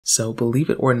So believe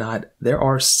it or not, there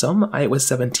are some iOS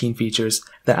 17 features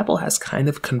that Apple has kind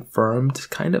of confirmed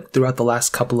throughout the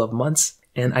last couple of months.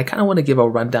 And I kind of want to give a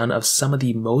rundown of some of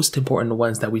the most important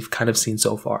ones that we've kind of seen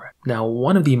so far. Now,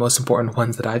 one of the most important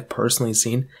ones that I've personally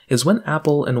seen is when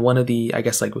Apple and one of the, I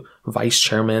guess like vice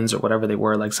chairmans or whatever they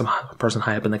were, like some person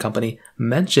high up in the company,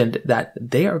 mentioned that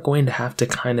they are going to have to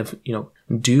kind of,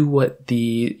 do what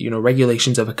the,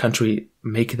 regulations of a country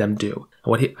make them do.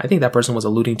 And what I think that person was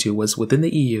alluding to was within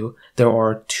the EU, there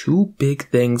are two big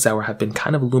things that have been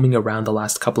kind of looming around the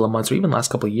last couple of months or even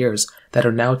last couple of years that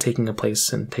are now taking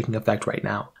place and taking effect right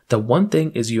now. The one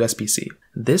thing is USB-C.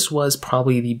 This was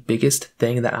probably the biggest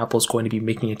thing that Apple's going to be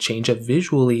making a change of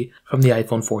visually from the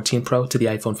iPhone 14 Pro to the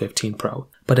iPhone 15 Pro.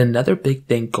 But another big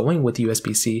thing going with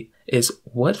USB-C is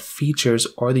what features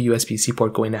are the USB-C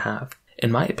port going to have?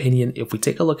 In my opinion, if we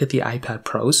take a look at the iPad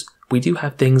Pros, we do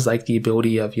have things like the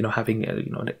ability of, having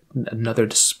another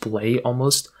display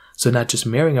almost. So not just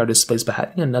mirroring our displays, but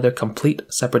having another complete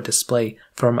separate display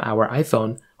from our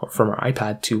iPhone or from our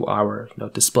iPad to our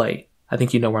display. I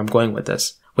think you know where I'm going with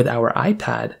this. With our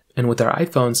iPad and with our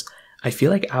iPhones, I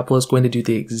feel like Apple is going to do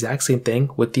the exact same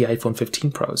thing with the iPhone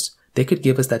 15 Pros. They could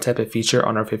give us that type of feature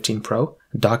on our 15 Pro,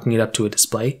 docking it up to a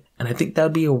display, and I think that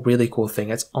would be a really cool thing.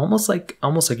 It's almost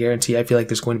a guarantee. I feel like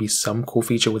there's going to be some cool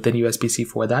feature within USB-C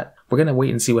for that. We're going to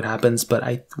wait and see what happens, but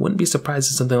I wouldn't be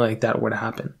surprised if something like that were to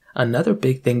happen. Another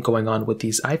big thing going on with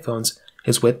these iPhones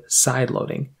is with side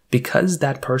loading. Because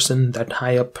that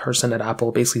high up person at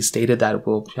Apple basically stated that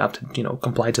we'll have to,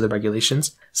 comply to the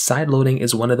regulations, side loading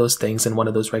is one of those things and one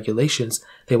of those regulations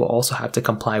they will also have to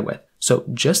comply with. So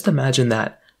just imagine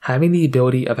that. Having the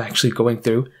ability of actually going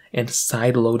through and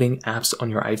side loading apps on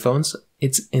your iPhones,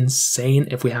 it's insane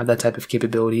if we have that type of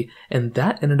capability. And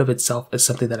that in and of itself is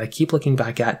something that I keep looking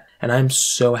back at. And I'm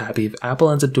so happy if Apple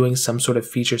ends up doing some sort of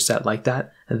feature set like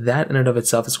that, that in and of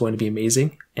itself is going to be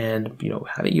amazing. And,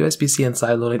 having USB-C and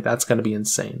side loading, that's going to be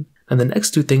insane. And the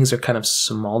next two things are kind of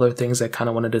smaller things I kind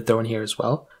of wanted to throw in here as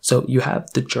well. So you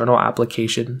have the journal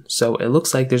application. So it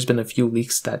looks like there's been a few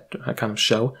leaks that kind of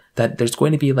show that there's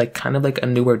going to be kind of a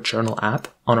newer journal app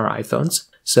on our iPhones.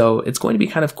 So it's going to be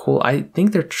kind of cool. I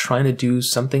think they're trying to do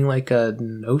something like a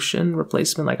Notion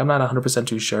replacement. I'm not 100%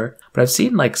 too sure, but I've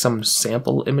seen some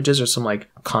sample images or some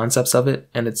concepts of it,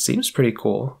 and it seems pretty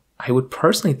cool. I would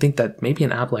personally think that maybe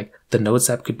an app like the Notes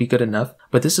app could be good enough,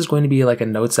 but this is going to be like a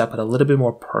Notes app, but a little bit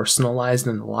more personalized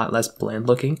and a lot less bland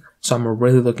looking. So I'm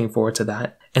really looking forward to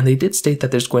that. And they did state that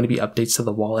there's going to be updates to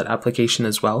the Wallet application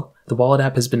as well. The Wallet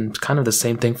app has been kind of the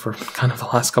same thing for kind of the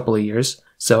last couple of years.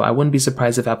 So I wouldn't be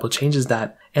surprised if Apple changes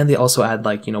that. And they also add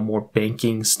more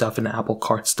banking stuff and Apple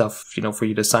Card stuff, for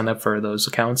you to sign up for those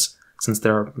accounts, since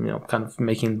they're, kind of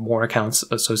making more accounts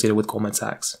associated with Goldman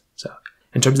Sachs. So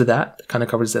in terms of that, kind of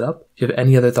covers it up. If you have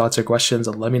any other thoughts or questions,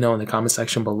 let me know in the comment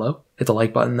section below. Hit the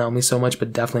like button, that would mean so much,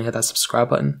 but definitely hit that subscribe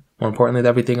button. More importantly than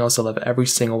everything else, I love every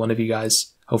single one of you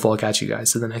guys. Hopefully I'll catch you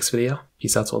guys in the next video.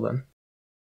 Peace out till then.